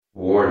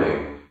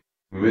Warning.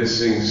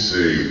 Missing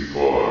save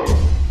file.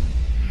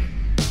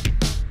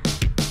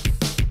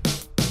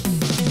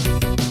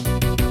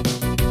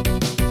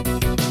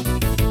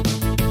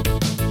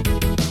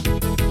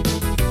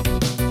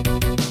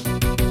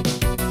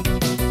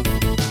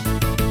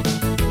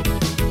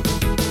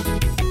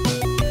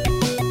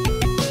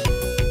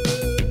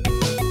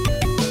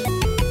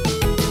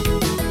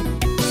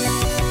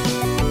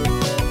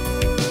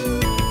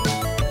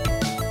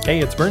 Hey,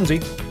 it's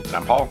Bernsey, And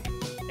I'm Paul.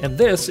 and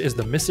this is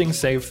the Missing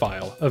Save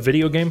File, a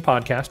video game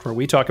podcast where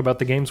we talk about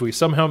the games we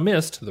somehow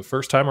missed the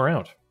first time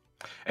around.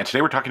 And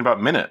today we're talking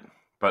about Minute,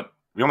 but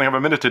we only have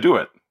a minute to do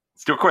it.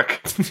 Let's do it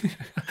quick.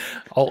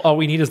 All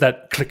we need is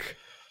that click,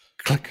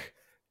 click,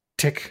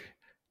 tick,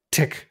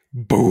 tick,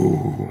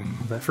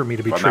 boom. That for me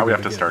to be Well, now we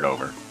have triggered to again. start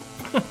over.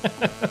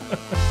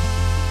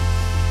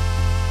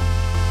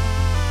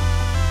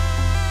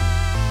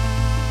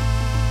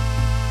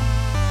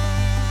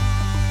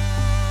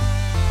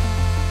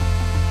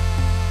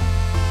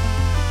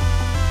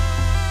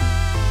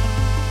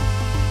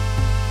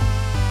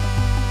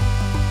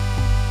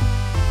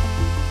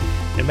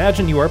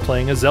 Imagine you are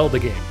playing a Zelda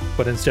game,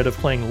 but instead of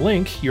playing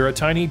Link, you're a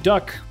tiny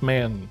duck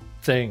man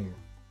thing.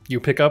 You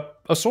pick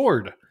up a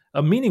sword,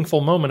 a meaningful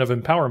moment of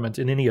empowerment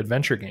in any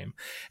adventure game,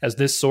 as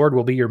this sword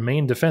will be your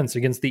main defense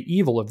against the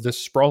evil of this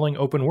sprawling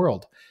open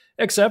world.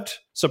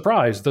 Except,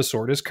 surprise, the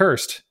sword is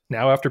cursed.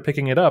 Now, after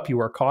picking it up, you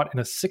are caught in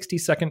a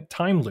 60-second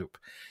time loop.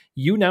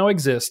 You now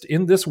exist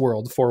in this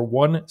world for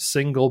 1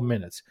 single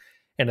minute.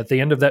 And at the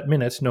end of that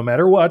minute, no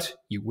matter what,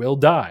 you will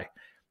die.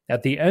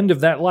 At the end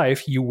of that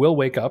life, you will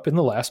wake up in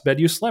the last bed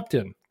you slept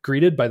in,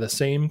 greeted by the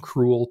same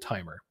cruel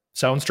timer.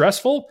 Sound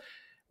stressful?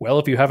 Well,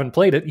 if you haven't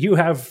played it, you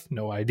have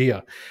no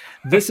idea.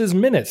 This is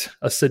Minute,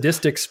 a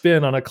sadistic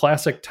spin on a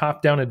classic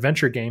top-down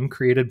adventure game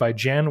created by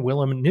Jan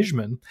Willem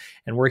Nijman,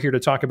 and we're here to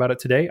talk about it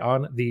today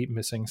on the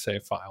Missing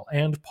Save File.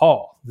 And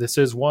Paul, this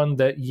is one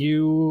that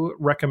you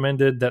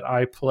recommended that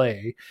I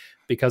play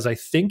because I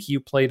think you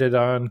played it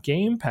on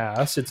Game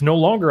Pass. It's no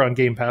longer on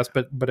Game Pass,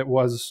 but it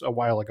was a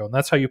while ago, and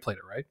that's how you played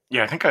it, right?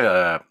 Yeah, I think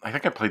I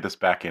played this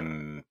back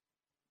in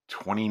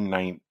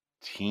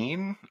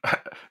 2019.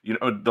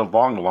 The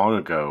long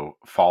ago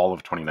fall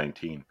of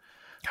 2019.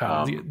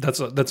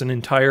 That's an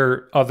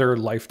entire other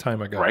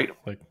lifetime ago, Right?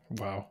 Like,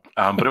 wow.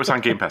 But it was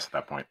on Game Pass at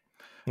that point.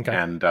 Okay.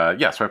 And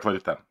so I played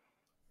it then.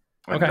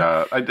 And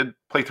Okay. I did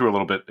play through a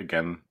little bit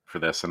again for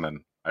this, and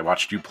then I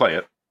watched you play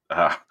it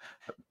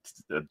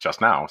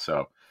just now.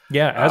 So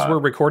Yeah, as we're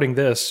recording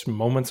this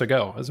moments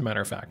ago, as a matter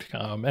of fact.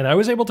 And I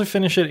was able to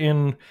finish it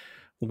in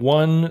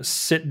one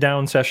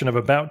sit-down session of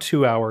about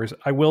 2 hours.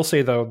 I will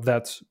say, though,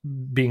 that's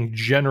being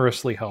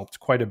generously helped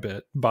quite a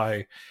bit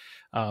by,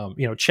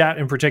 chat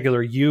in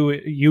particular,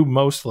 you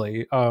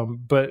mostly.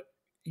 But,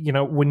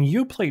 when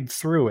you played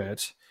through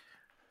it,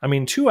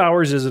 2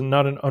 hours is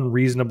not an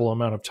unreasonable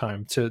amount of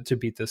time to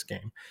beat this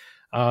game.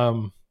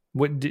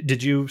 What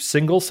did you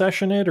single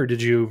session it, or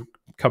did you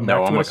come back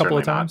to it a almost couple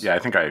of certainly not. times? Yeah, I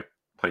think I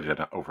played it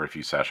over a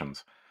few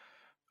sessions.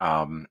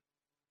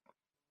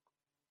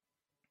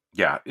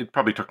 Yeah, it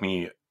probably took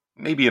me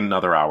maybe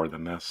another hour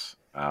than this.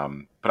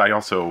 But I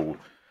also,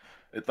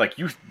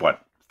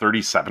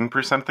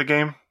 37% the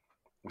game?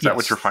 Was that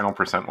what Yes. your final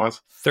percent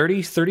was?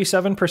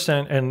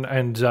 37%,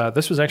 and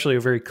this was actually a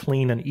very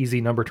clean and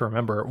easy number to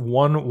remember.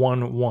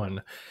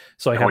 111.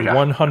 So I had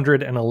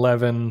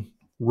 111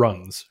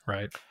 runs,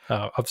 right,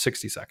 of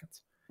 60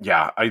 seconds.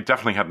 Yeah, I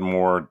definitely had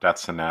more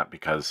deaths than that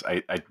because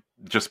I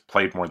just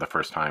played more the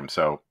first time.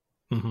 So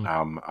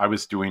I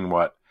was doing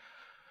what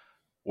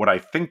I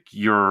think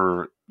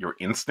your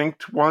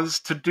instinct was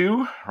to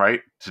do,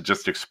 right? To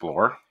just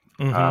explore.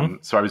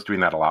 So I was doing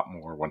that a lot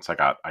more once I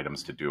got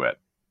items to do it.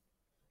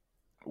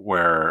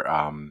 Where,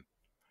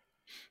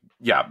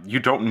 you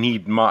don't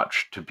need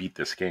much to beat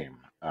this game.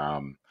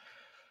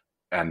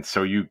 And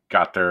so you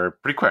got there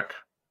pretty quick.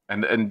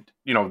 And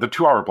the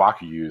 2 hour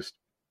block you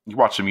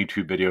watched some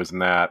YouTube videos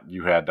and that.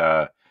 You had,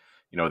 the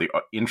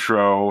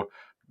intro.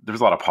 There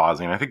was a lot of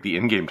pausing. I think the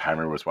in-game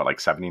timer was,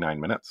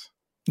 79 minutes?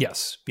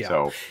 Yes. Yeah.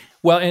 So,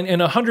 well, and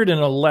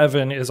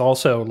 111 is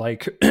also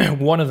like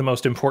one of the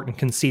most important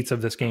conceits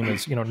of this game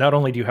is, not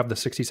only do you have the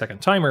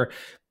 60-second timer,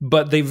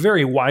 but they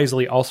very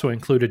wisely also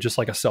included just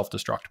like a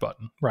self-destruct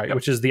button, right? Yep.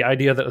 Which is the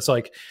idea that it's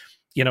like,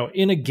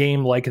 in a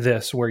game like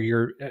this where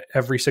you're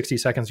every 60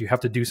 seconds you have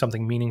to do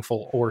something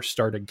meaningful or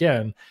start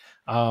again.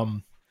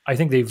 I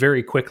think they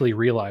very quickly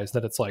realized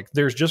that it's like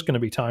there's just going to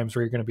be times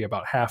where you're going to be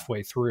about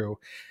halfway through,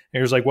 and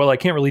you're just like, well, I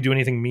can't really do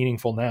anything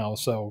meaningful now,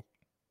 so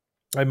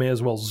I may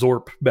as well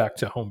zorp back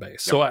to home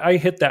base. So I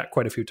hit that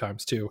quite a few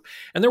times too.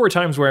 And there were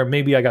times where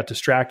maybe I got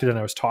distracted and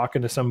I was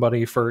talking to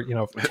somebody for,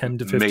 10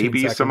 to 15 maybe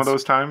seconds. some of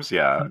those times,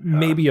 yeah.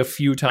 Maybe a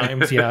few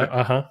times,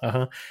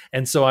 yeah.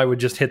 And so I would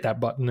just hit that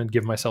button and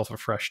give myself a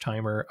fresh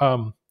timer.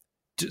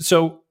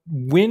 So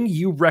when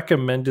you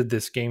recommended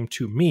this game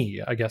to me,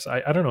 I guess,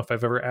 I don't know if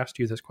I've ever asked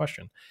you this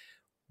question.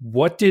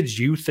 What did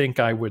you think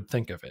I would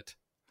think of it?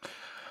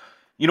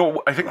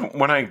 I think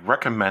when I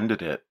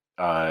recommended it,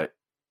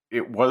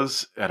 it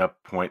was at a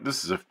point,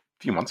 this is a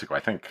few months ago, I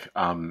think.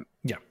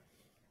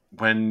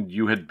 when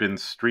you had been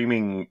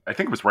streaming, I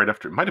think it was right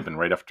after, it might have been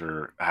right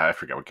after, I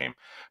forget what game.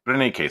 But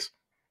in any case,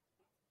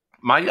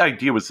 my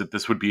idea was that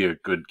this would be a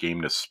good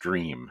game to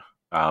stream.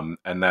 And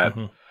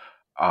that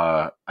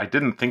I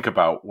didn't think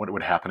about what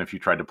would happen if you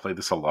tried to play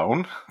this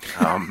alone.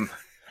 And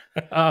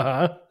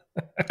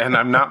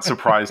I'm not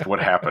surprised what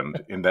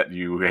happened in that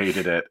you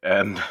hated it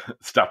and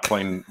stopped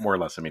playing more or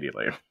less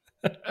immediately.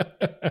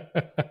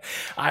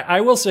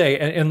 I will say,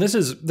 and this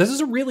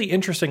is a really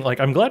interesting, like,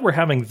 I'm glad we're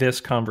having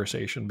this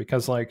conversation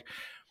because, like,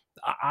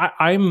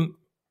 I'm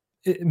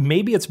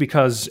maybe it's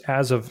because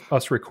as of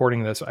us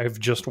recording this, I've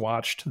just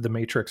watched The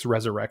Matrix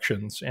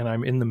Resurrections and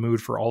I'm in the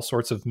mood for all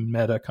sorts of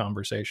meta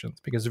conversations,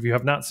 because if you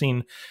have not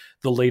seen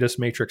the latest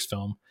Matrix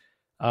film,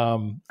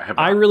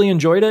 I really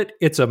enjoyed it.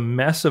 It's a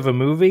mess of a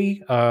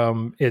movie.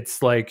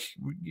 It's like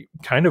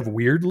kind of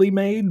weirdly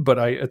made, but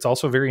it's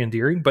also very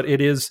endearing, but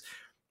it is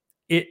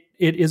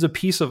a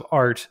piece of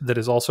art that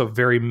is also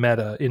very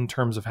meta in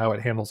terms of how it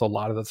handles a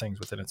lot of the things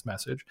within its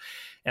message.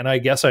 And I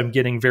guess I'm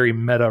getting very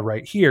meta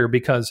right here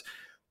because,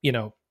 you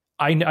know,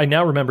 I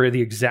now remember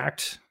the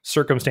exact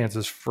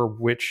circumstances for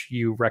which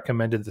you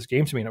recommended this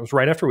game to me. And it was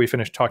right after we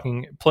finished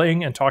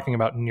playing and talking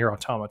about Nier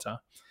Automata.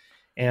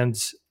 And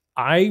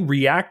I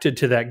reacted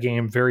to that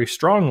game very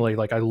strongly.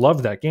 Like, I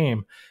loved that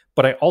game,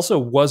 but I also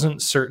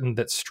wasn't certain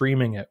that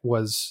streaming it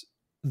was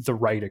the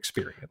right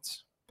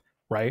experience.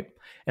 Right.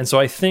 And so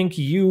I think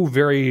you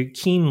very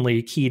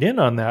keenly keyed in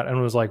on that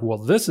and was like, well,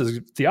 this is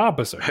the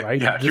opposite,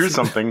 right? Yeah, here's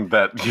something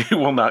that you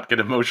will not get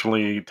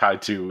emotionally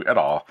tied to at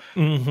all.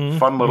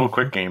 Fun little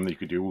quick game that you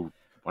could do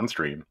one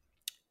stream.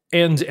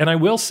 And I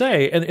will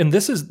say, and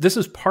this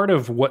is part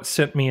of what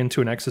sent me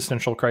into an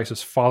existential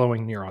crisis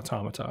following Nier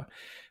Automata,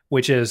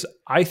 which is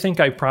I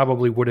think I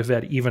probably would have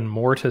had even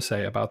more to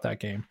say about that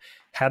game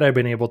had I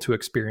been able to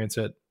experience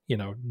it, you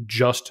know,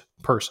 just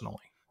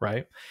personally,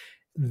 right?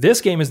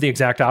 This game is the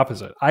exact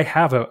opposite. I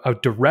have a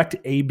direct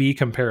A/B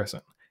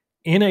comparison.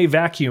 In a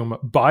vacuum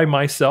by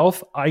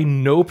myself, I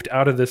noped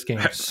out of this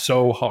game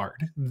so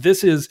hard.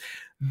 This is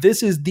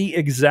the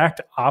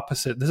exact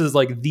opposite. This is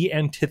like the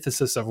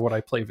antithesis of what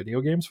I play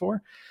video games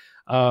for.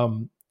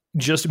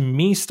 Just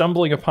me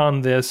stumbling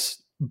upon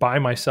this by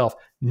myself,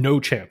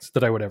 no chance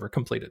that I would ever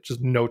complete it.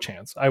 Just no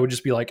chance. I would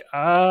just be like,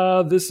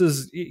 this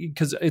is,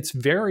 because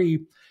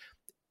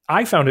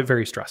I found it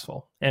very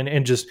stressful.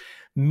 And just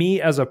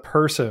me as a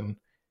person,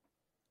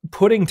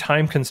 putting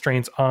time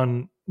constraints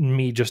on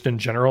me just in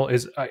general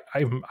is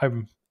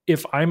I'm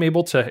if I'm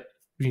able to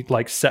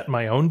like set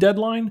my own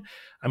deadline,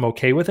 I'm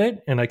okay with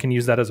it and I can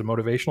use that as a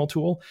motivational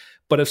tool.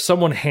 But if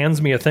someone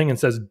hands me a thing and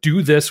says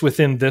do this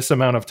within this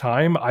amount of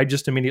time, I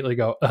just immediately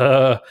go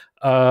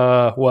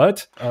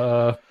what?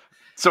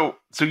 So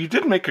you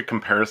did make a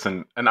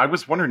comparison, and I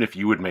was wondering if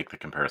you would make the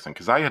comparison,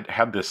 because I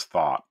had this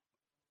thought,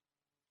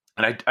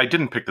 and I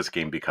didn't pick this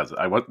game because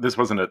this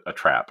wasn't a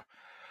trap.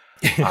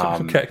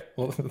 Okay,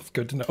 well, that's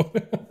good to know.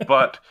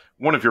 But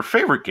one of your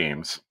favorite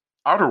games,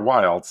 Outer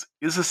Wilds,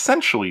 is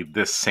essentially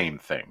this same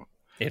thing.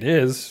 It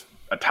is.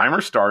 A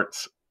timer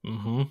starts,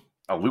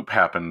 a loop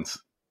happens,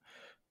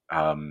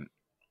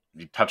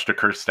 you touched a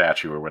cursed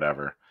statue or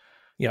whatever.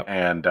 Yep.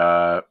 And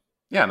and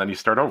then you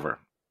start over,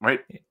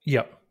 right?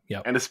 Yep.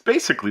 And it's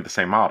basically the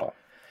same model.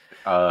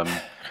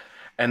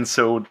 And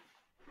so,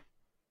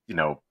 you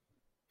know,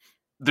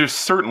 there's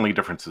certainly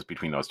differences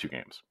between those two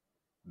games.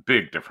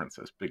 Big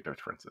differences.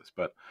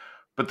 But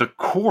the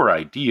core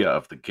idea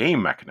of the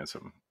game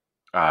mechanism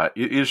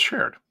is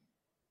shared.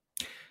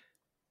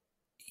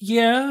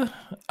 Yeah,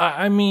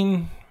 I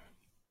mean,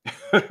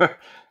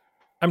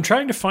 I'm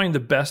trying to find the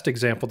best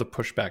example to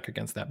push back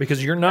against that,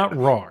 because you're not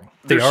wrong.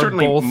 There's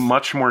certainly both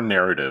much more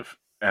narrative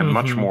and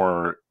much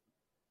more.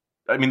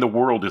 I mean, the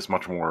world is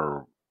much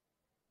more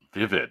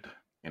vivid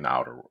in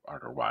Outer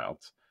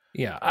Wilds.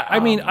 Yeah, I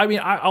mean,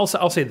 I'll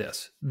say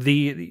this: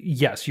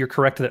 yes, you're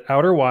correct that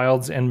Outer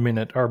Wilds and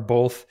Minute are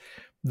both.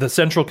 The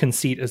central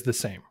conceit is the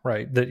same,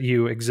 right? That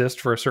you exist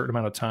for a certain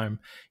amount of time.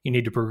 You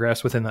need to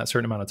progress within that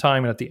certain amount of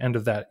time. And at the end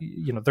of that,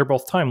 you know, they're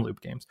both time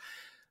loop games,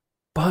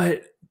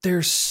 but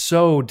they're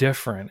so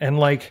different. And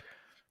like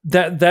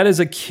that is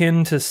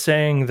akin to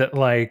saying that,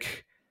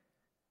 like,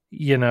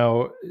 you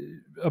know,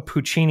 a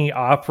Puccini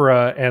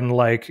opera and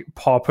like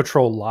Paw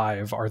Patrol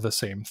Live are the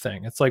same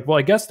thing. It's like, well,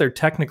 I guess they're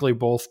technically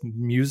both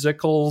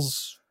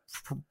musicals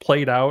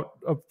played out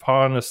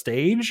upon a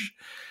stage.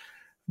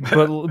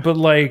 But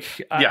like,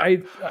 yeah.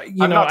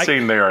 I'm not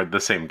saying they are the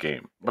same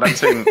game, but I'm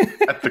saying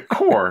at the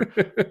core,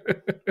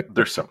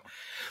 they're similar.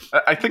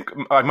 I think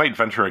I might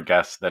venture a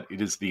guess that it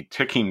is the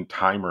ticking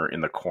timer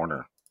in the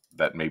corner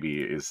that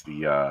maybe is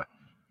the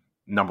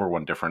number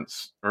one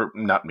difference, or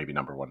not maybe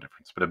number one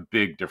difference, but a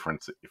big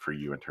difference for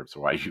you in terms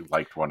of why you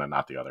liked one and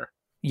not the other.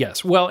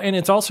 Yes. Well, and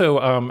it's also,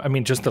 I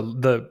mean, just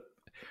the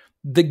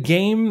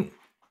game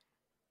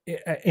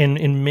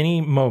in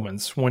many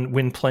moments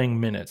when playing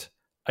Minute,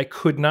 I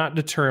could not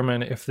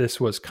determine if this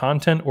was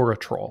content or a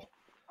troll.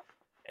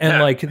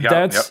 And that's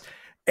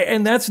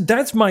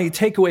my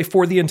takeaway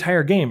for the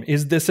entire game.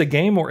 Is this a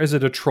game or is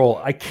it a troll?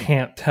 I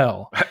can't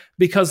tell,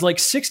 because like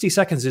 60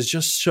 seconds is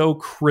just so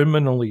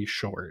criminally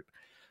short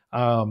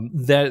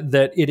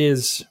that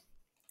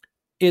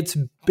it's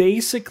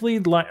basically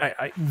like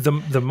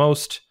the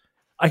most.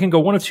 I can go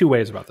one of two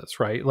ways about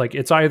this, right? Like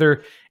it's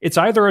either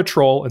a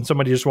troll and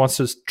somebody just wants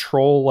to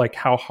troll like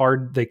how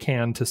hard they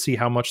can to see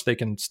how much they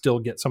can still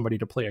get somebody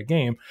to play a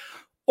game,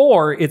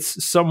 or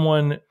it's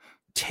someone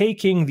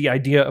taking the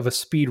idea of a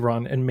speed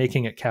run and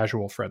making it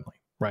casual friendly,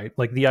 right?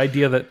 Like the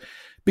idea that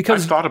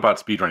because I've thought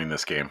about speedrunning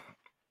this game.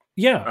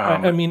 Yeah,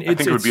 I mean, I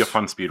think it would be a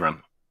fun speedrun.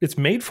 It's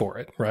made for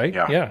it, right?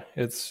 Yeah,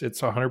 it's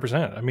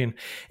 100%. I mean,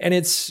 and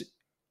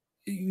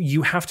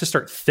you have to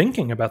start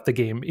thinking about the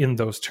game in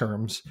those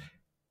terms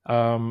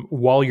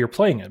while you're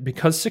playing it,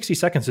 because 60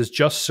 seconds is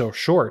just so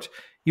short.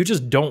 You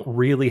just don't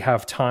really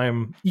have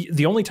time.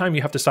 The only time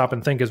you have to stop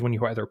and think is when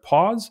you either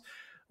pause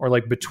or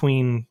like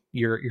between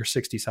your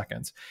 60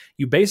 seconds.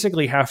 You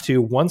basically have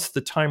to, once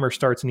the timer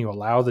starts and you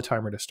allow the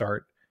timer to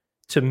start,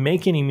 to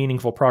make any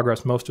meaningful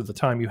progress most of the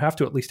time, you have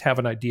to at least have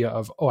an idea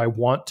of, oh, I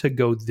want to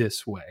go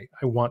this way.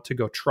 I want to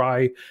go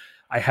try.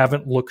 I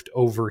haven't looked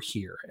over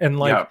here. And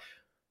like,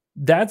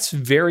 that's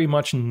very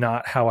much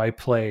not how I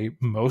play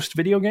most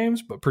video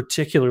games, but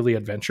particularly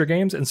adventure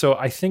games. And so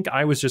I think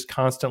I was just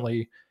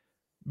constantly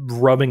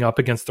rubbing up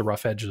against the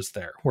rough edges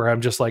there, where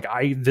I'm just like,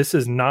 this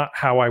is not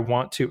how I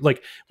want to,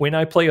 like when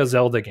I play a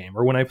Zelda game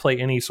or when I play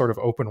any sort of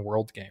open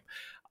world game,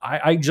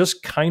 I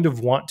just kind of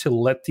want to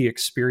let the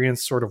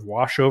experience sort of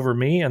wash over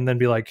me and then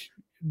be like,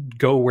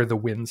 go where the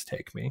winds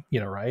take me,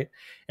 right?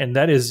 And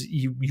that is,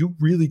 you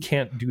really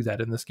can't do that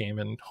in this game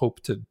and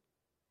hope to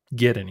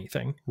get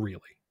anything,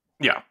 really.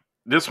 Yeah.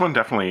 This one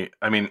definitely,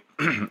 I mean,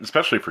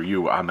 especially for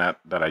you on that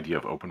idea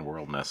of open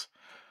worldness,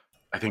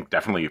 I think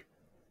definitely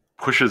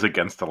pushes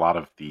against a lot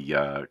of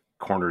the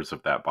corners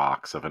of that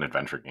box of an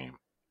adventure game.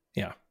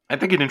 Yeah. I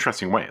think in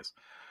interesting ways.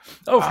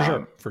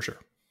 Oh, for sure.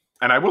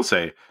 And I will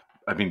say,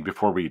 I mean,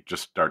 before we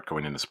just start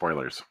going into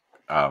spoilers,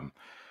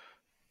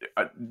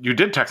 you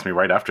did text me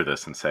right after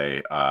this and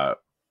say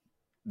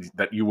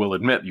that you will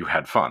admit you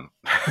had fun.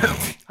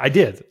 I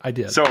did.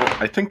 So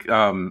I think,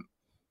 I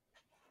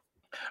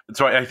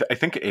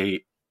think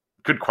a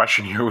good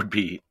question here would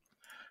be,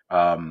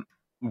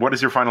 what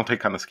is your final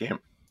take on this game?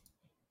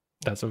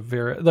 That's a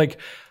very,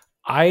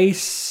 I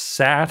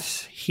sat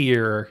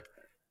here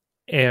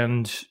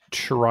and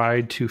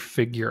tried to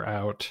figure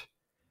out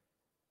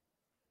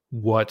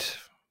what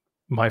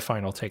my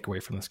final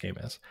takeaway from this game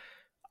is.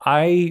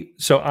 I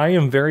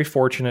am very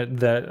fortunate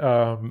that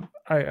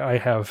I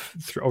have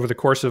over the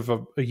course of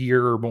a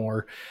year or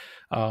more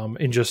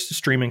in just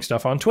streaming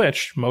stuff on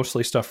Twitch,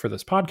 mostly stuff for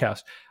this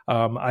podcast,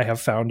 I have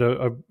found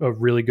a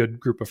really good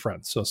group of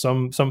friends. So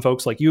some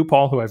folks like you,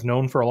 Paul, who I've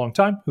known for a long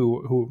time,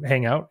 who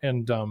hang out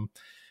and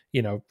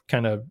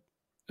kind of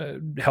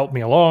help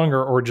me along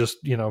or just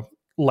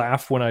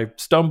laugh when I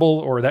stumble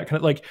or that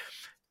kind of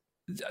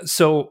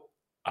So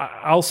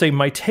I'll say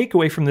my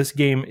takeaway from this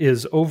game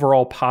is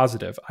overall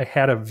positive. I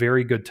had a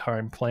very good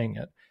time playing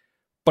it,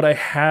 but I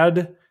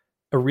had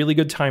a really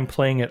good time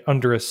playing it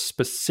under a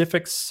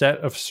specific set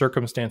of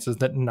circumstances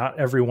that not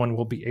everyone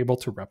will be able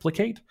to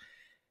replicate.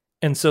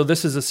 And so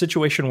this is a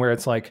situation where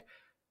it's like,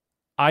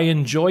 I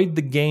enjoyed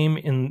the game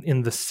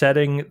in the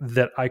setting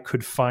that I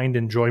could find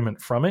enjoyment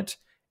from it.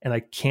 And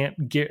I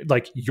can't get,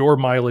 your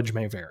mileage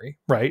may vary,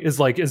 right? Is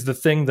the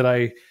thing that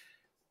I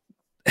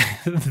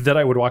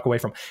would walk away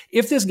from.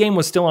 If this game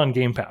was still on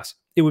Game Pass,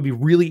 it would be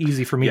really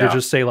easy for me to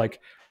just say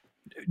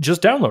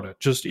just download it.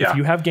 If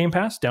you have Game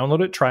Pass,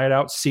 download it, try it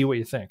out, see what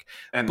you think.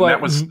 And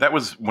that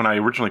was when I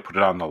originally put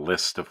it on the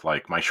list of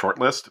my short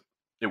list.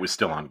 It was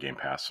still on Game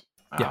Pass.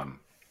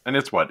 And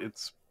it's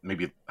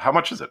maybe, how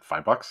much is it?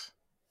 $5?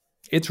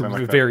 It's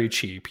very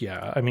cheap.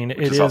 Yeah. I mean,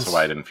 Which is also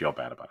why I didn't feel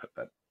bad about it.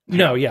 But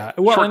no, yeah.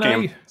 Well, short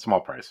game,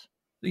 small price.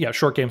 Yeah,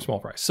 short game, small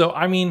price. So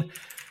I mean,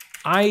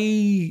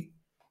 I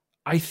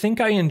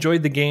think I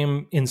enjoyed the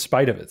game in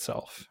spite of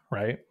itself,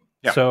 right?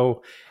 Yeah.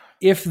 So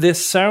if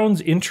this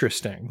sounds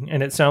interesting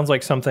and it sounds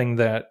like something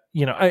that,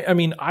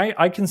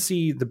 I can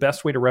see the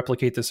best way to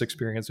replicate this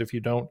experience if you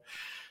don't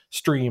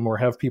stream or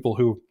have people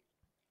who,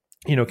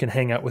 can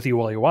hang out with you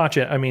while you watch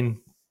it. I mean,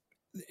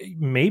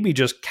 maybe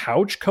just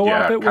couch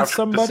co-op it with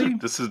somebody.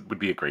 This would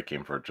be a great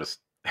game for just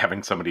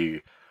having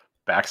somebody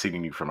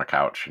backseating you from a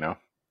couch,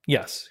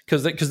 Yes,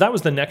 because that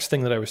was the next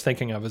thing that I was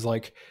thinking of is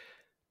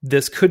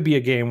this could be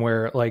a game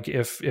where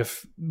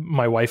if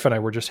my wife and I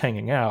were just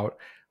hanging out,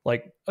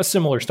 a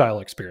similar style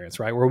experience,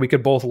 right? Where we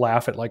could both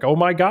laugh at oh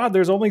my God,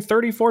 there's only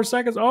 34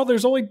 seconds. Oh,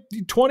 there's only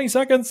 20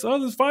 seconds. Oh,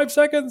 there's 5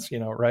 seconds,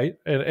 right?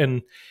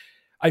 And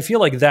I feel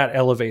like that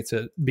elevates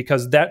it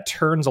because that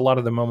turns a lot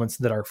of the moments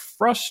that are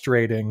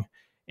frustrating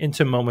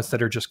into moments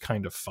that are just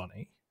kind of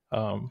funny.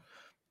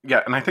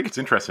 Yeah. And I think it's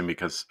interesting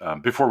because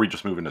before we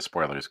just move into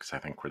spoilers, because I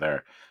think we're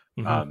there.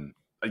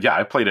 Mm-hmm.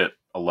 I played it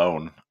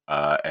alone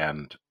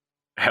and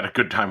had a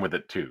good time with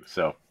it too.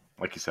 So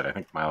like you said, I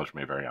think mileage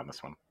may vary on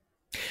this one.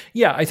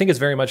 Yeah, I think it's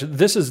very much,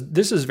 this is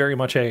very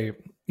much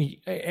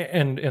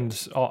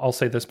and I'll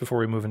say this before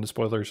we move into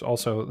spoilers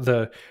also,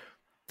 the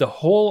the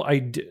whole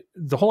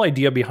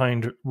idea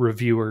behind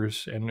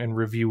reviewers and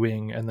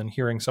reviewing and then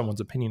hearing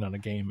someone's opinion on a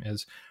game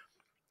is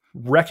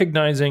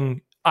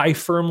recognizing, I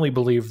firmly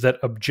believe that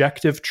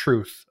objective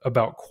truth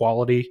about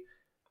quality,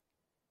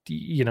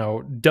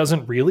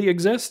 doesn't really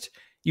exist.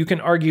 You can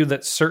argue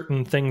that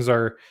certain things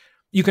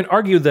you can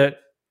argue that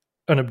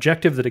an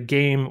objective that a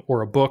game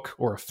or a book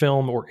or a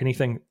film or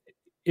anything,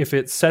 if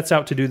it sets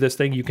out to do this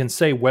thing, you can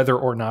say whether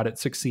or not it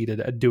succeeded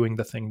at doing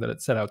the thing that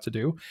it set out to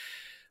do.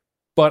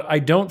 But I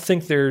don't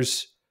think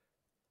there's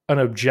an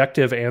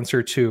objective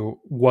answer to,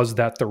 was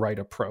that the right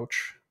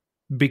approach?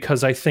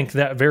 Because I think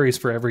that varies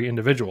for every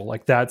individual.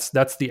 Like that's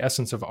the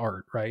essence of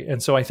art, right?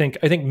 And so I think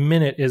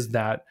Minute is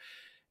that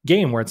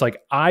game where it's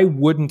like, I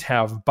wouldn't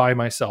have by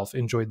myself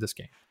enjoyed this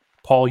game.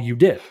 Paul, you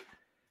did.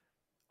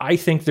 I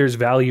think there's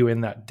value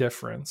in that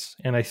difference.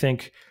 And I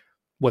think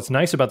what's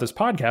nice about this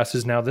podcast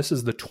is now this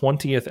is the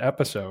 20th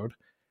episode.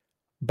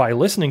 By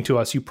listening to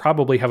us, you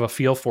probably have a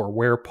feel for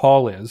where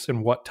Paul is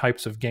and what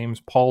types of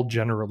games Paul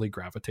generally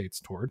gravitates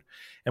toward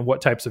and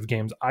what types of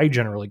games I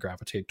generally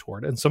gravitate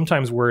toward. And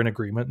sometimes we're in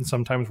agreement and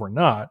sometimes we're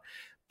not.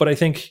 But I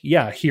think,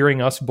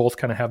 hearing us both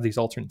kind of have these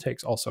alternate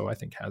takes also, I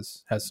think,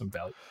 has some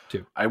value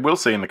too. I will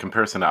say, in the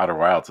comparison to Outer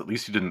Wilds, at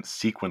least you didn't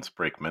sequence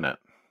break Minute.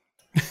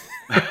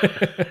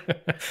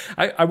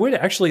 I would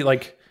actually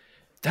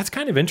that's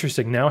kind of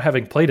interesting. Now,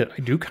 having played it,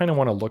 I do kind of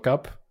want to look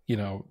up,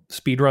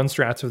 speedrun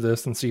strats of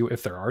this and see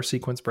if there are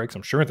sequence breaks.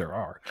 I'm sure there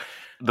are.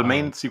 The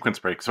main sequence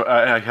break. So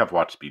I have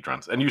watched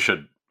speedruns, and you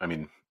should. I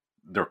mean,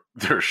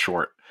 they're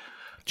short.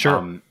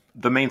 Sure.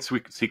 The main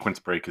sequence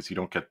break is you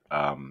don't get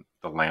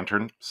the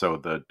lantern, so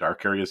the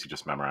dark areas you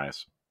just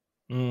memorize.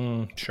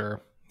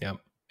 Sure. Yep.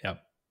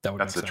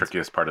 That's the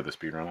trickiest part of the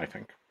speedrun, I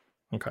think.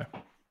 Okay.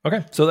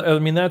 So, I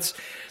mean, that's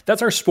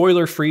our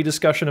spoiler-free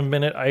discussion of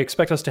Minute. I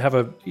expect us to have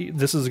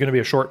this is going to be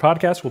a short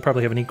podcast. We'll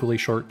probably have an equally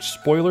short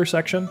spoiler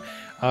section.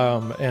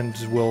 And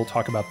we'll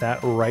talk about that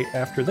right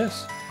after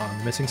this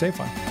on Missing Save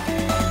File.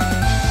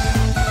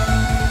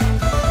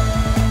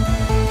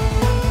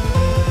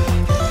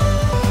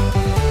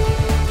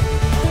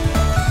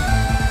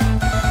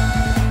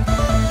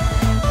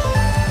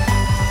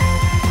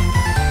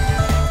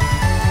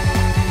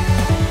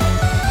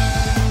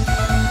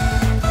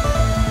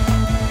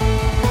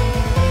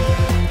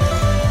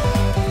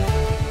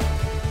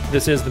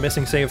 This is the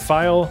Missing Save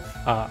File.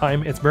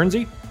 It's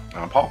Bernsey.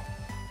 I'm Paul.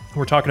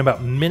 We're talking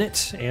about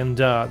Minute, and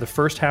the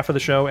first half of the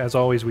show, as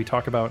always, we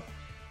talk about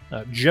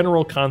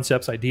general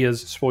concepts, ideas,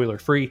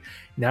 spoiler-free.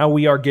 Now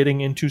we are getting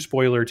into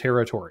spoiler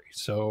territory,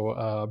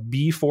 so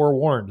be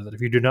forewarned that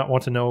if you do not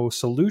want to know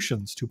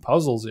solutions to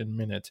puzzles in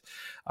Minute,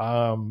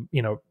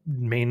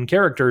 main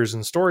characters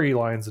and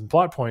storylines and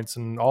plot points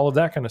and all of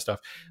that kind of stuff,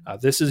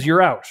 this is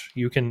your out.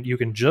 You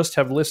can just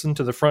have listened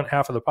to the front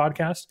half of the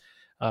podcast,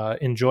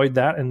 enjoyed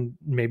that, and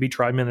maybe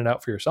try Minute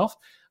out for yourself.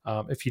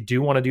 If you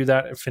do want to do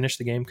that, finish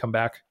the game, come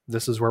back.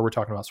 This is where we're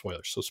talking about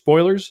spoilers. So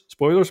spoilers.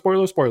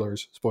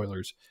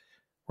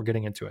 We're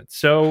getting into it.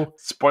 So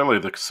spoiler,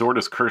 the sword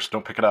is cursed.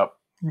 Don't pick it up.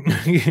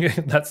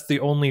 That's the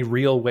only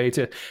real way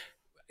to...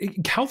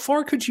 How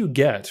far could you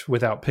get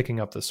without picking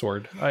up the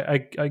sword?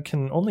 I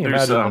can only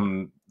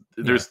imagine.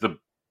 There's the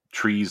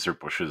trees or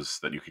bushes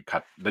that you could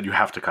cut, that you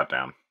have to cut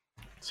down.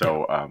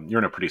 So you're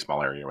in a pretty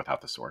small area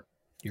without the sword.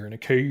 You're in a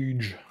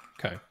cage.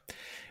 Okay.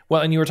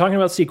 Well, and you were talking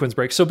about sequence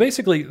breaks. So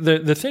basically,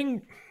 the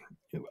thing,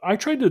 I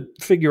tried to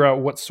figure out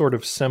what sort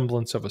of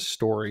semblance of a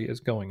story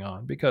is going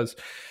on because,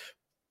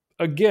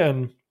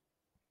 again,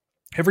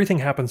 everything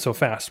happens so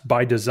fast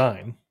by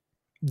design.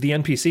 The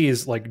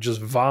NPCs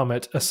just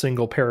vomit a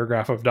single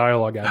paragraph of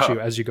dialogue at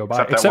you as you go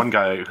by. Except that one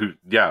guy who,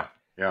 yeah.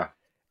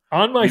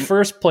 On my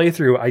first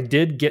playthrough, I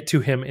did get to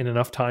him in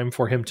enough time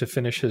for him to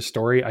finish his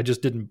story. I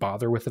just didn't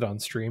bother with it on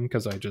stream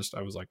because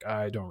I was like,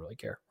 I don't really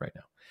care right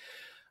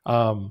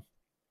now.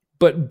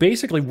 But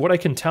basically what I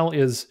can tell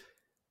is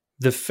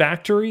the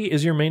factory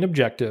is your main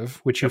objective,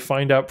 which you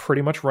find out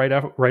pretty much right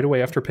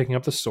away after picking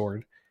up the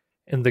sword.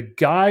 And the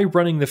guy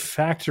running the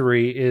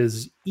factory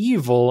is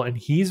evil, and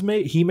he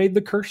made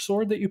the cursed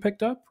sword that you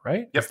picked up,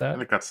 right? Yep, I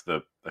think that's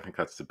the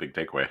big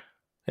takeaway.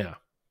 Yeah.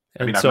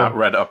 And I've not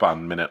read up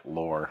on Minute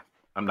lore.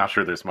 I'm not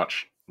sure there's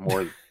much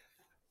more,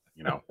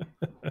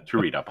 to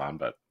read up on,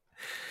 but...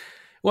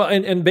 Well,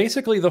 and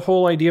basically the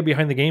whole idea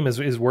behind the game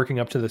is working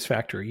up to this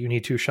factory. You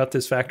need to shut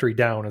this factory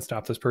down and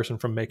stop this person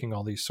from making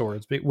all these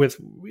swords, with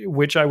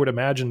which I would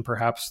imagine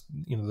perhaps,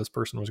 this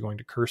person was going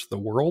to curse the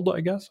world, I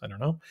guess. I don't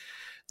know.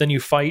 Then you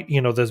fight,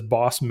 this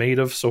boss made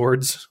of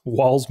swords,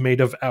 walls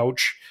made of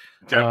ouch.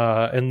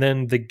 Yeah. And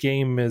then the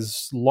game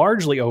is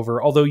largely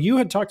over, although you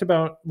had talked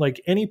about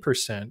any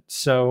percent.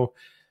 So,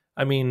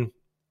 I mean,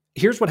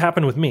 here's what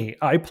happened with me.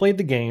 I played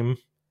the game.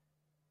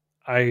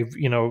 I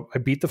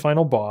beat the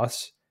final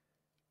boss.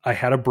 I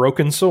had a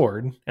broken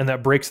sword, and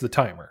that breaks the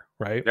timer,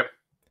 right? Yep.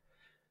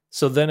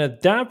 So then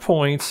at that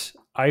point,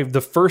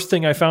 the first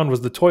thing I found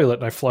was the toilet,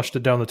 and I flushed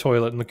it down the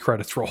toilet, and the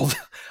credits rolled.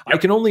 Yep. I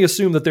can only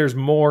assume that there's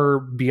more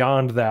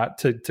beyond that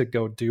to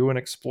go do and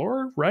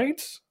explore,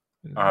 right?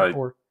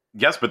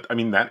 Yes, but I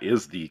mean, that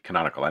is the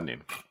canonical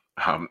ending.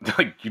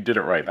 Like, you did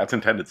it right. That's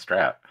intended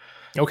strat.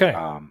 Okay.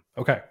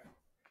 Okay.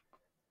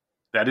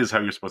 That is how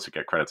you're supposed to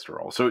get credits to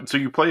roll. So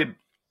you played,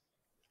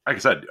 like I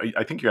said,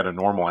 I think you had a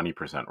normal any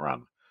percent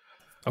run.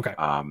 Okay.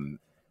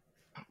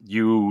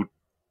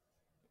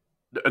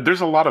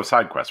 There's a lot of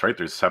side quests, right?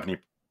 There's 70%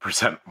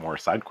 more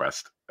side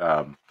quests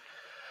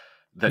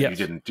that you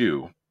didn't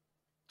do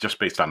just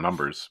based on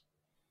numbers.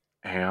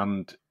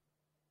 And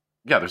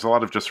yeah, there's a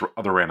lot of just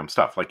other random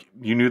stuff. Like,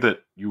 you knew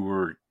that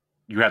you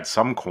had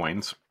some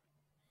coins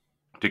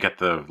to get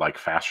the like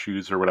fast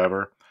shoes or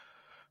whatever.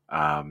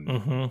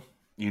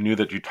 You knew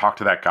that you talked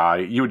to that guy.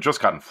 You had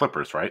just gotten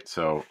flippers, right?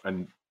 So,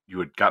 and you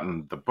had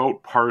gotten the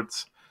boat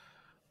parts.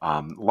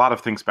 A lot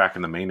of things back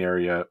in the main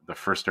area. The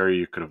first area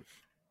you could have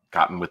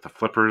gotten with the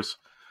flippers.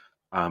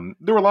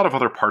 There were a lot of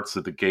other parts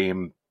of the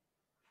game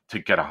to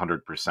get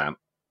 100%,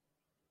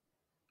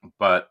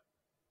 but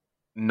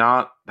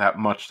not that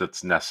much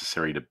that's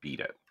necessary to beat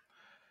it.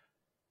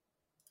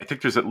 I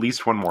think there's at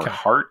least one more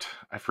heart.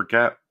 I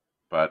forget,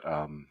 but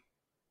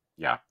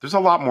yeah, there's a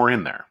lot more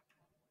in there.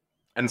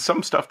 And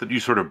some stuff that you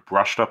sort of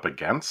brushed up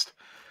against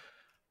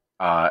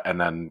and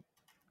then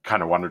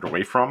kind of wandered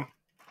away from,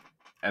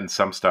 and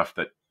some stuff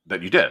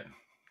that you did.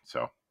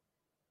 So,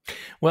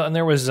 well, and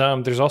there was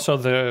there's also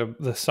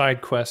the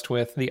side quest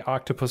with the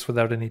octopus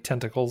without any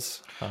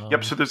tentacles.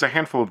 Yep. So there's a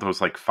handful of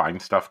those like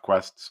find stuff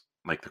quests,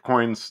 like the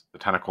coins, the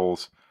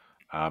tentacles.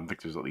 I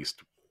think there's at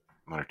least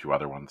one or two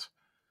other ones.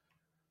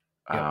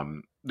 Yep.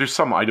 There's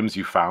some items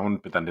you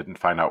found, but then didn't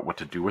find out what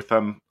to do with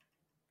them,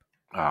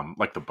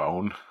 like the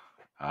bone.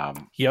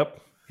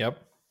 Yep.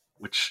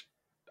 Which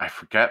I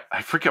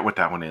forget what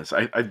that one is.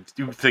 I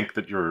do think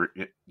that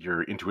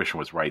your intuition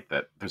was right,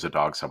 that there's a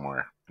dog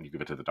somewhere and you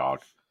give it to the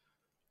dog.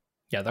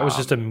 Yeah, that was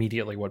just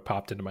immediately what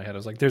popped into my head. I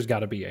was like, there's got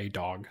to be a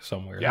dog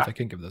somewhere that I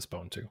can give this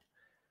bone to.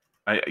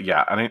 I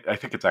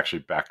think it's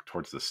actually back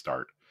towards the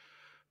start.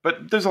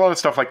 But there's a lot of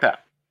stuff like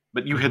that.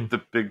 But you hit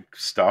the big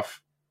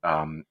stuff.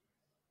 I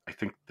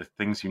think the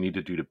things you need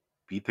to do to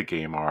beat the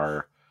game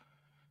are,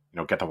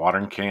 get the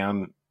watering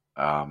can,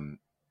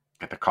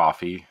 get the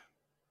coffee,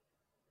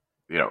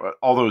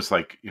 all those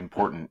like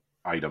important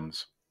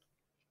items.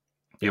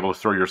 Be able to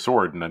throw your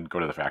sword and then go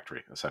to the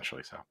factory,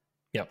 essentially. So.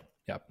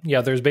 Yep.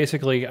 Yeah, there's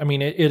basically, I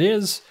mean, it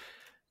is,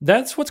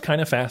 that's what's kind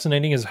of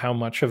fascinating, is how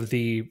much of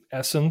the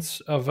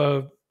essence of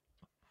a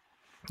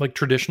like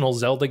traditional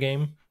Zelda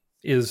game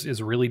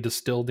is really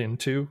distilled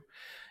into,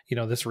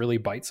 this really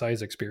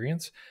bite-sized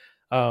experience.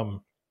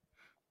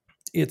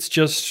 It's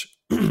just,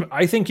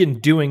 I think in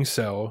doing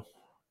so,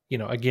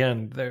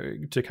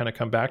 again, to kind of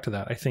come back to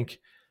that, I think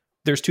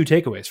there's two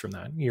takeaways from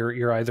that.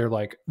 You're either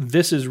like,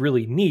 this is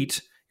really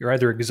neat, you're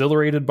either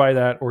exhilarated by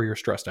that or you're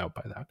stressed out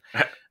by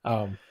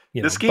that.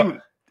 This game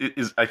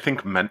is, I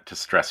think, meant to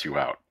stress you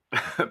out.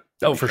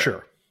 Oh, for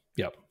sure.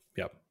 Yep.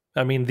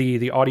 I mean,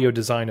 the audio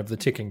design of the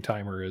ticking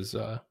timer is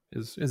a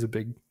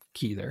big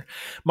key there.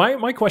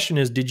 My question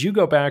is, did you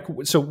go back?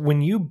 So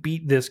when you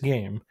beat this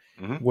game,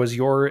 was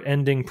your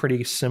ending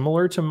pretty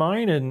similar to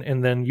mine?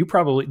 And then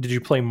did you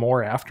play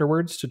more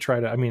afterwards to try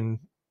to,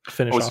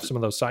 finish off some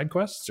of those side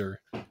quests? Or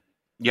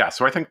yeah,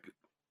 so I think,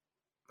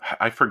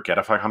 I forget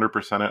if I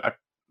 100% it. I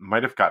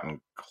might have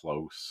gotten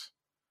close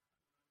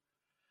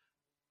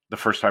the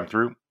first time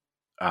through.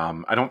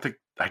 I don't think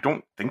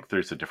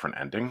there's a different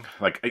ending.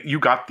 Like, you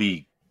got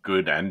the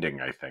good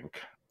ending, I think.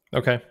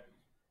 Okay.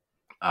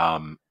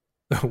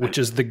 Which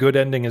is the good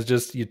ending is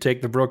just you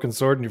take the broken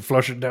sword and you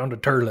flush it down to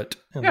Turlet.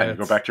 And you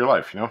go back to your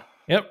life,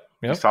 Yep.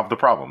 You solved the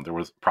problem. There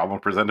was problem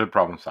presented,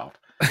 problem solved.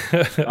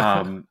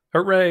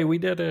 Hooray, we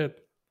did it.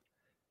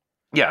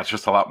 Yeah, it's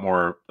just a lot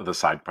more of the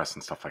side quests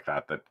and stuff like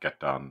that get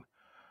done.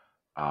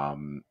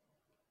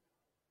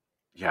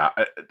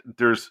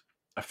 There's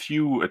a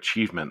few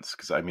achievements,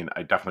 because I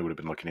definitely would have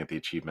been looking at the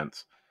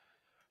achievements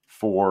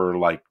for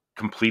like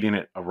completing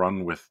a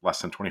run with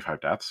less than 25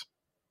 deaths,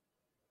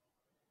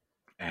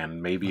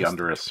 and maybe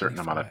under a certain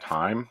amount of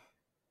time,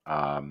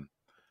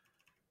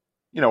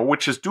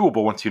 which is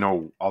doable once you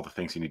know all the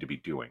things you need to be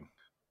doing.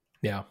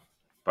 Yeah,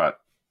 but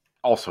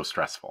also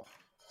stressful.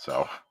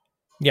 So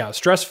yeah,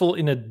 stressful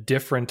in a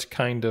different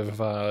kind of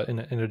in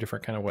a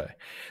different kind of way.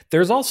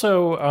 There's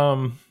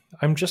also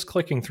I'm just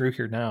clicking through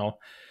here now.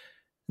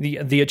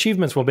 The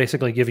achievements will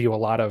basically give you a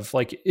lot of,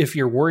 like, if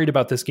you're worried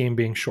about this game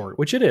being short,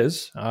 which it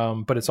is,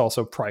 but it's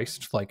also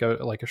priced like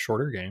a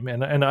shorter game.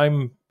 And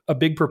I'm a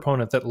big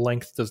proponent that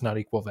length does not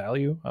equal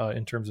value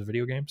in terms of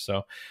video games.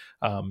 So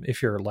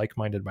if you're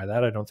like-minded by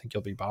that, I don't think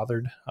you'll be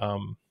bothered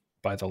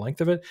by the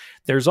length of it.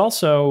 There's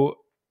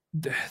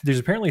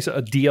apparently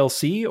a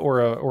DLC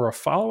or a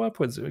follow-up.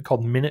 What's it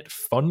called? Minute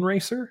Fun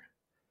Racer.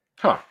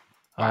 Huh.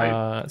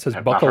 It says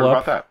buckle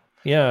up. About that.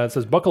 Yeah, it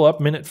says, Buckle Up,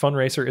 Minute Fun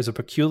Racer is a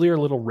peculiar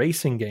little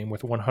racing game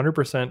with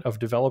 100% of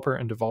developer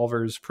and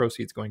devolver's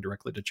proceeds going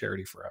directly to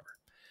charity forever.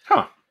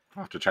 Huh.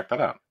 I'll have to check that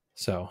out.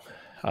 So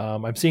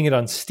I'm seeing it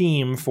on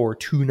Steam for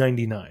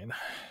 $2.99.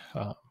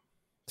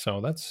 So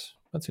that's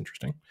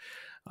interesting.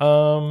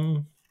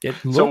 It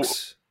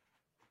looks...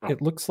 It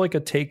looks like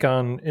a take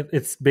on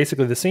it's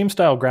basically the same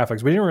style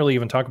graphics. We didn't really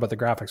even talk about the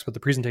graphics, but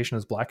the presentation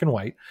is black and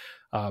white,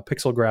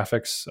 pixel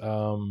graphics,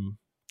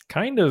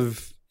 kind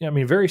of,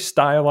 very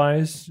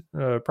stylized,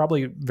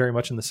 probably very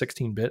much in the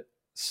 16-bit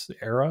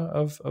era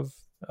of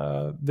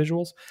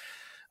visuals.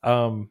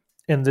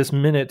 And this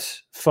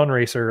Minute Fun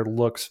Racer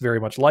looks very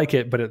much like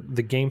it, but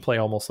the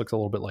gameplay almost looks a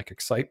little bit like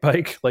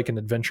Excitebike, like an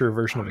adventure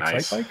version of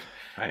Excitebike.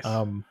 Nice.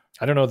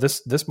 I don't know.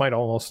 This might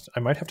I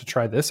might have to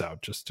try this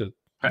out just to.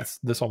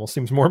 This almost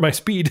seems more my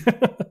speed.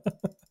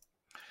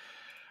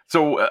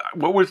 So,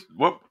 what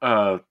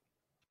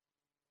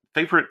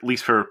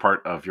least favorite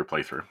part of your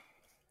playthrough?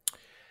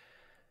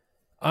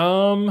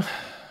 I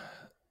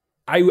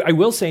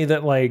will say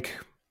that like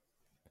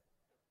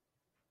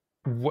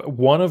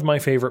one of my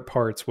favorite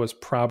parts was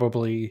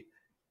probably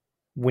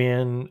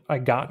when I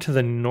got to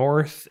the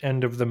north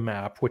end of the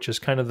map, which is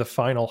kind of the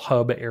final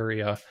hub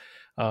area,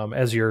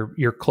 as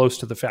you're close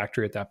to the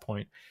factory at that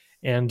point.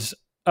 And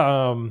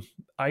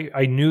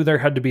I knew there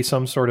had to be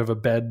some sort of a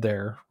bed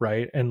there,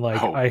 right? And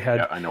like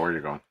I know where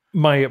you're going.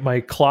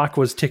 My clock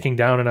was ticking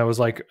down, and I was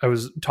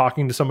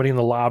talking to somebody in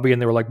the lobby,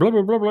 and they were like, blah,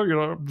 blah, blah, blah,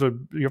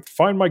 you have to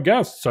find my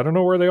guests. I don't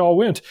know where they all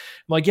went. I'm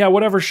like, yeah,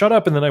 whatever, shut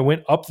up. And then I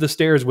went up the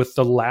stairs with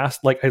the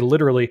last, I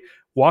literally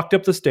walked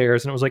up the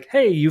stairs, and it was like,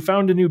 hey, you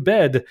found a new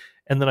bed.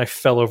 And then I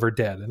fell over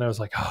dead. And I was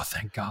like, oh,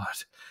 thank God.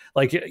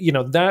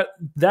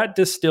 That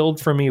distilled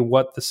for me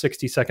what the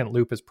 60-second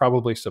loop is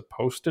probably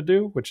supposed to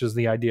do, which is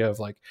the idea of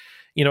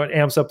it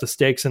amps up the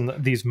stakes, and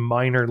these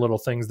minor little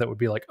things that would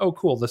be like, oh,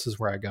 cool, this is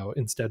where I go,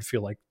 instead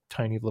feel like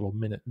tiny little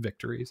minute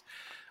victories.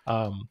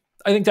 I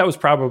think that was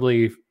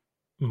probably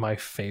my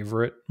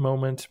favorite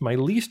moment. My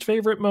least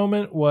favorite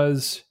moment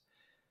was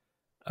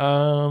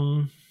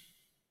kind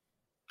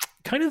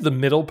of the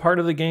middle part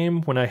of the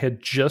game when I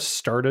had just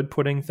started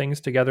putting things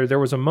together. There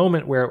was a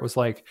moment where it was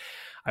like,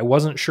 I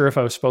wasn't sure if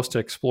I was supposed to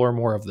explore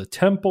more of the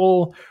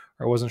temple,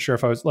 or I wasn't sure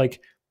if I was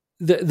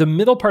the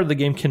middle part of the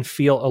game can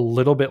feel a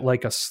little bit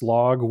like a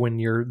slog when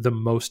you're the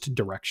most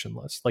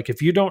directionless. Like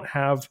if you don't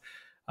have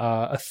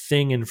a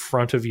thing in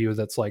front of you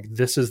that's like,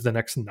 this is the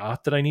next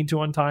knot that I need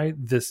to untie,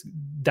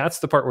 that's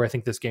the part where I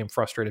think this game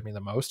frustrated me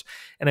the most.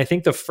 And I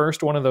think the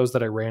first one of those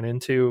that I ran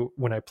into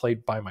when I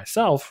played by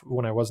myself,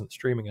 when I wasn't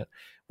streaming it,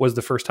 was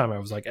the first time I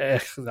was like, I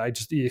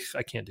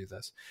can't do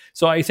this.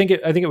 So I think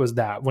it was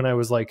that when I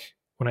was like,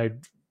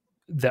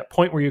 that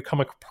point where you come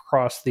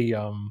across the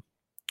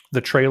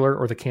trailer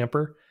or the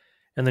camper,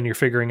 and then you're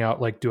figuring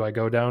out do I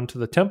go down to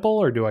the temple,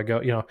 or do I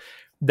go,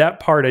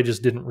 that part I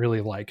just didn't really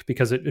like,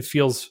 because it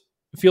feels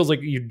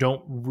like you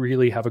don't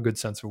really have a good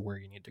sense of where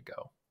you need to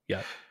go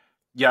yet.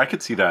 Yeah, I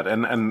could see that.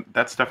 And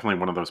that's definitely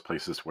one of those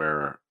places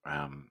where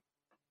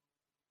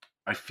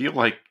I feel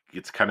like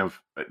it's kind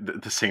of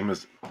the same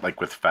as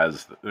with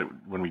Fez.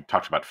 When we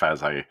talked about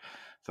Fez, I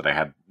said I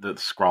had the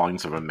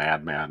scrawlings of a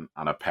madman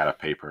on a pad of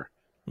paper.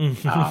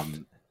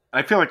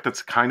 I feel like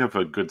that's kind of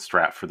a good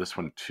strat for this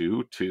one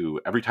too,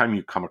 to every time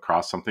you come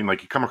across something,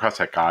 you come across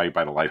that guy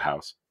by the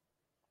lighthouse,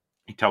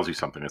 he tells you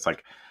something. It's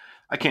like,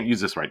 I can't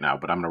use this right now,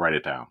 but I'm going to write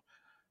it down.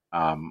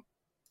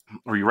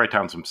 Or you write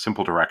down some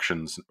simple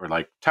directions, or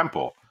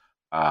temple.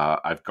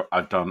 I've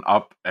done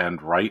up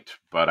and right,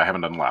 but I haven't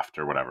done left,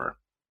 or whatever.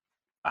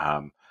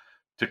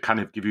 To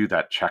kind of give you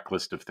that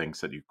checklist of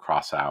things that you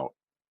cross out.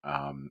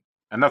 And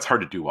that's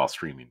hard to do while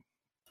streaming,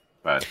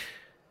 but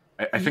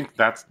I think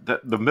that's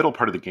the middle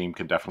part of the game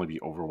can definitely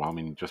be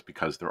overwhelming, just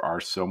because there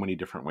are so many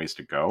different ways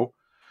to go.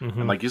 Mm-hmm.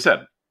 And like you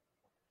said,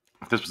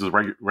 if this was a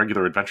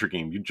regular adventure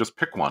game, you'd just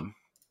pick one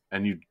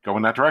and you'd go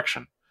in that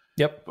direction.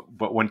 Yep.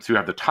 But once you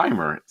have the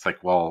timer, it's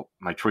like, well,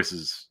 my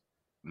choices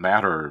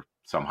matter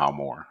somehow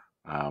more.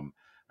 I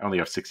only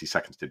have 60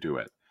 seconds to do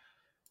it.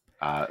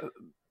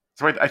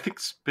 So I think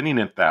spinning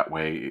it that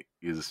way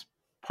is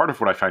part of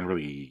what I find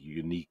really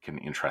unique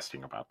and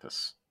interesting about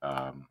this.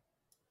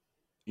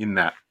 In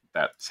that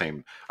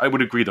same, I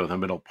would agree though, the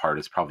middle part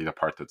is probably the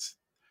part that's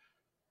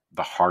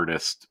the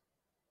hardest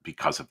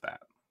because of that.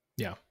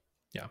 Yeah.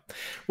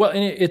 Well,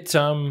 and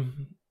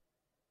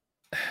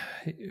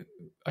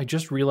I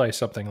just realized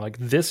something.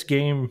 This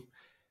game,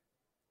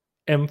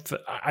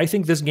 I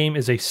think this game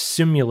is a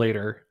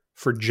simulator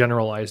for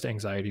generalized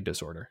anxiety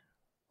disorder.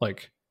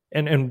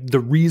 And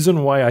the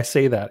reason why I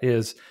say that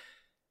is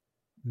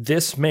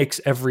this makes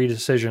every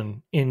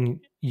decision in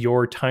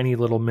your tiny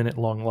little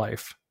minute-long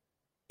life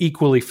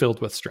equally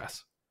filled with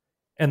stress.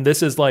 And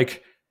this is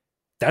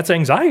that's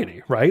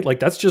anxiety, right?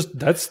 That's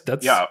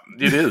yeah,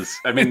 it is.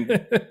 I mean,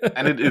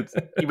 and it's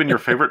even your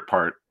favorite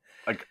part.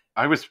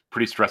 I was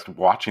pretty stressed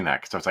watching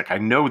that, because I was like, I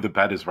know the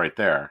bed is right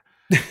there.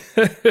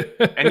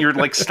 And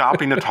you're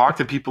stopping to talk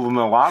to people in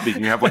the lobby,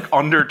 and you have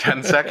under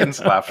 10 seconds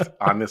left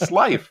on this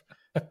life.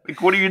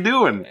 What are you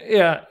doing?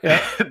 Yeah.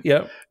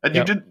 And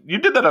you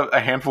did that a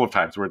handful of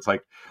times, where it's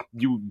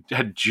you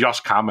had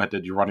just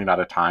commented you're running out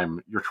of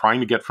time. You're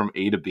trying to get from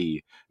A to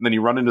B, and then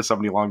you run into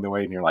somebody along the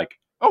way, and you're like,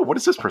 oh, what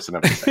does this person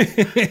have to say?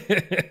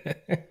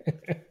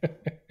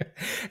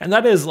 And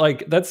that is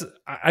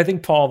I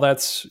think, Paul,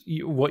 that's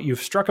what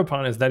you've struck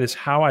upon, that is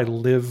how I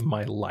live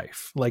my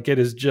life. It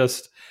is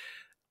just,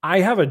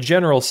 I have a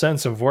general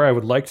sense of where I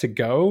would like to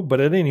go,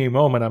 but at any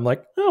moment I'm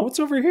like, oh, what's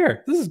over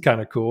here? This is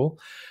kind of cool.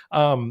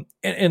 And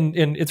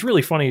it's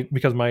really funny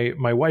because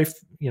my wife,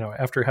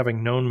 after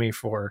having known me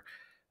for,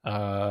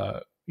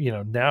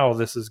 now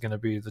this is going to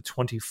be the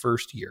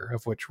 21st year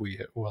of which we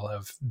will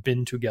have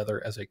been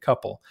together as a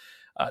couple,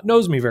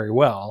 knows me very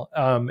well.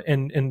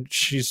 And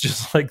she's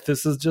just like,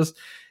 this is just,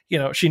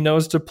 she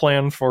knows to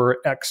plan for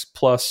X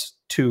plus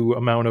 2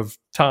 amount of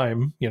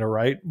time,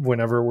 right,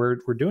 whenever we're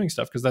doing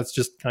stuff, because that's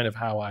just kind of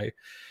how I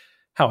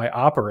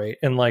operate.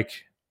 And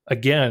like,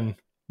 again,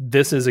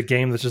 this is a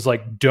game that's just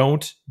like,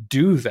 don't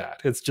do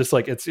that. It's just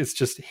like, it's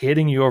just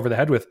hitting you over the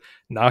head with,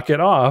 knock it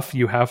off.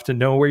 You have to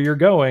know where you're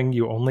going.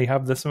 You only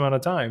have this amount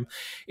of time.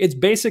 It's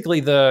basically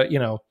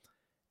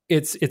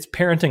it's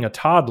parenting a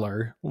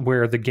toddler,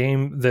 where the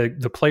game,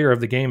 the player of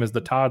the game is the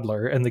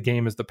toddler and the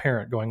game is the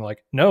parent, going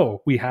like,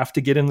 no, we have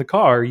to get in the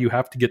car. You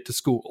have to get to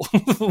school.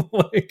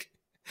 Like,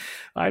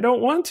 I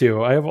don't want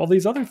to. I have all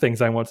these other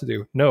things I want to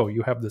do. No,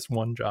 you have this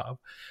one job.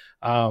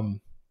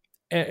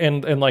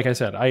 And like I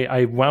said,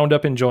 I wound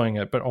up enjoying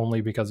it, but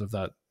only because of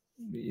the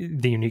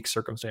unique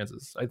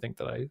circumstances I think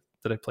that I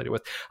played it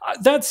with.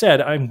 That said,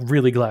 I'm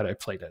really glad I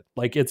played it.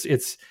 Like,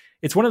 it's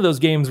one of those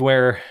games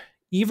where,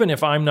 even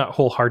if I'm not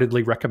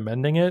wholeheartedly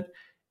recommending it,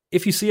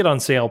 if you see it on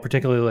sale,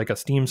 particularly like a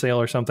Steam sale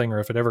or something, or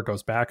if it ever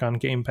goes back on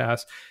Game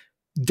Pass,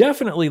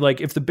 definitely,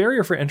 like, if the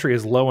barrier for entry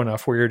is low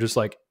enough where you're just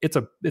like, it's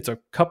a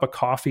cup of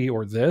coffee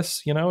or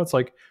this, it's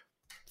like,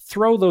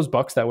 throw those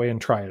bucks that way and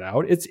try it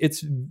out.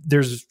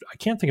 I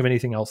can't think of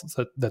anything else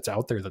that's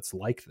out there that's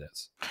like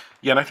this.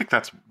 Yeah, and I think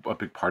that's a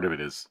big part of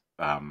it is,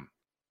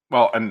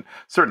 well, and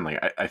certainly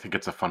I think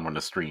it's a fun one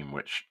to stream,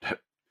 which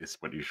is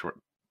what you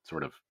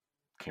sort of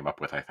came up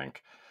with, I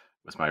think,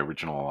 was my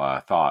original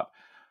thought.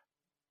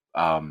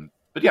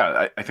 But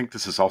yeah, I think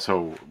this is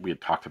also, we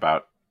had talked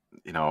about,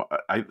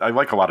 I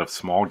like a lot of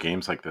small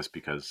games like this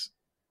because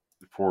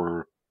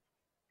for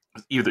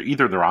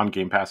either they're on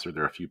Game Pass or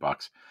they're a few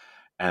bucks,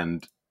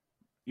 and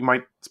you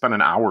might spend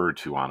an hour or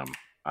two on them.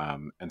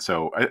 And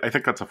so I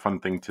think that's a fun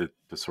thing to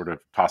sort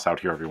of toss out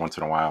here every once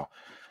in a while.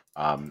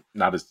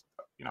 Not as,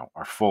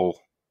 our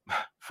full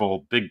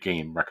big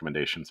game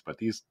recommendations, but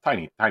these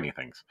tiny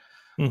things.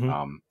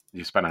 Mm-hmm.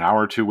 You spend an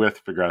hour or two with,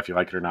 figure out if you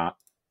like it or not.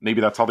 Maybe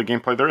that's all the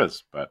gameplay there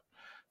is, but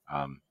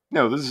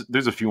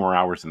there's a few more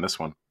hours in this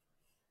one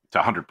to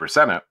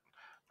 100% it.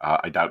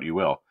 I doubt you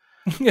will,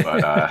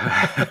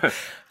 but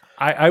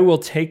I will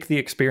take the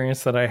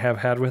experience that I have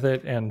had with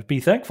it and be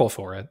thankful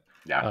for it.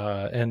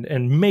 Yeah,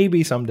 and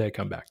maybe someday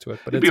come back to it.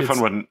 But it'd be a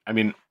fun one. I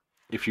mean,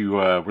 if you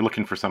were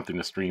looking for something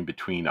to stream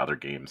between other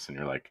games, and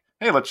you're like,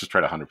 hey, let's just try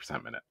to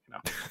 100% minute.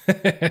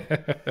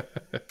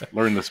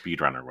 Learn the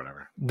speedrun or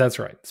whatever. That's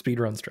right,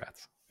 speedrun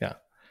strats. Yeah.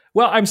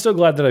 Well, I'm still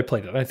glad that I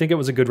played it. I think it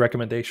was a good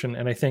recommendation,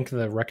 and I think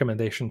the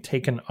recommendation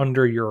taken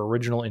under your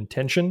original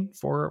intention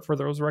for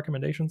those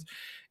recommendations,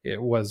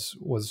 it was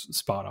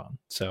spot on.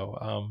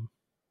 So,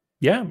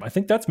 yeah, I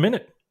think that's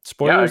Minute.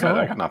 Spoilers.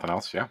 I got nothing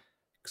else. Yeah.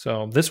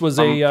 So this was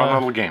fun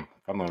little game.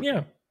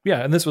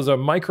 Yeah, and this was a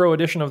micro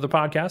edition of the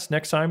podcast.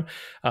 Next time,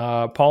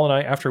 Paul and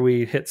I, after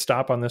we hit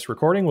stop on this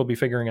recording, we'll be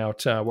figuring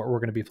out what we're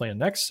going to be playing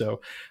next.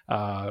 So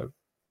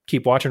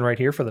keep watching right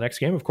here for the next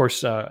game. Of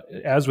course,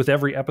 as with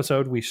every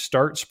episode, we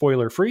start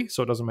spoiler-free,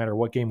 so it doesn't matter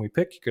what game we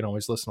pick. You can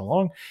always listen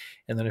along.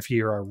 And then if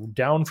you are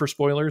down for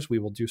spoilers, we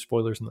will do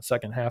spoilers in the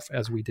second half,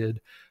 as we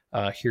did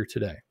here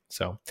today.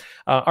 So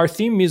our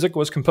theme music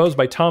was composed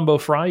by Tombo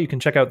Fry. You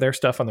can check out their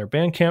stuff on their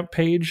Bandcamp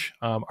page.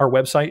 Our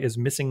website is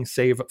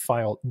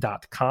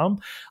missingsavefile.com.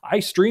 I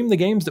stream the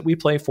games that we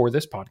play for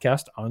this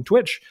podcast on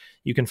Twitch.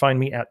 You can find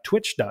me at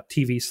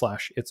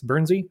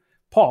twitch.tv/itsburnsy.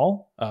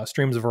 Paul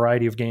streams a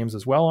variety of games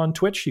as well on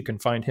Twitch. You can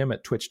find him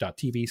at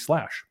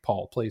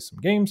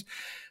twitch.tv/PaulPlaysSomeGames.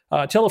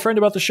 Tell a friend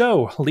about the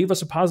show. Leave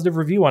us a positive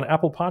review on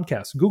Apple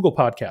Podcasts, Google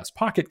Podcasts,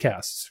 Pocket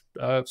Casts,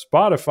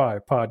 Spotify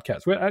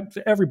Podcasts.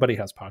 Everybody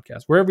has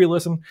podcasts. Wherever you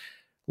listen,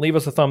 leave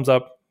us a thumbs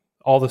up,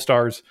 all the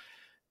stars,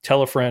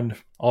 tell a friend.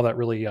 All that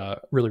really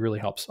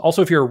helps.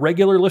 Also, if you're a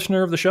regular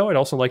listener of the show, I'd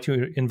also like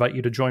to invite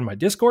you to join my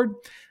Discord.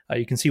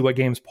 You can see what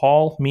games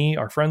Paul, me,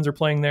 our friends are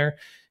playing there.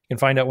 You can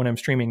find out when I'm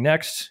streaming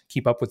next.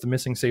 Keep up with the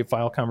Missing Save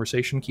File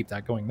conversation. Keep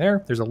that going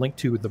there. There's a link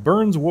to the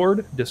Burns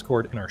Ward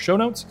Discord in our show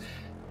notes.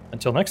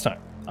 Until next time,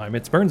 I'm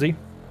It's Burnsy.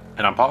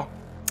 And I'm Paul.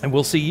 And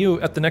we'll see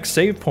you at the next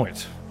save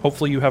point.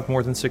 Hopefully you have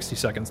more than 60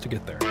 seconds to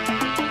get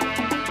there.